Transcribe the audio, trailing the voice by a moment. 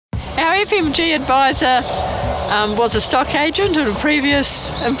Our FMG advisor was a stock agent at a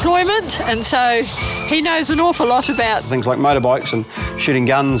previous employment, and so he knows an awful lot about things like motorbikes and shooting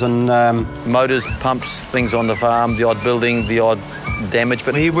guns and motors, pumps, things on the farm, the odd building, the odd damage.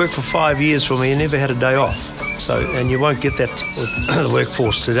 But he worked for 5 years for me and never had a day off. So, and you won't get that with the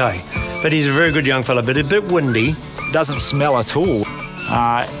workforce today. But he's a very good young fella, but a bit windy. Doesn't smell at all.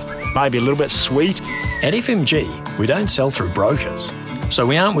 Maybe a little bit sweet. At FMG, we don't sell through brokers, so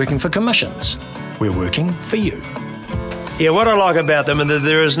we aren't working for commissions. We're working for you. Yeah, what I like about them is that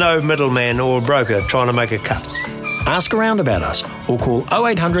there is no middleman or broker trying to make a cut. Ask around about us or call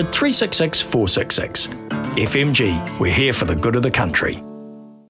 0800 366 466. FMG, we're here for the good of the country.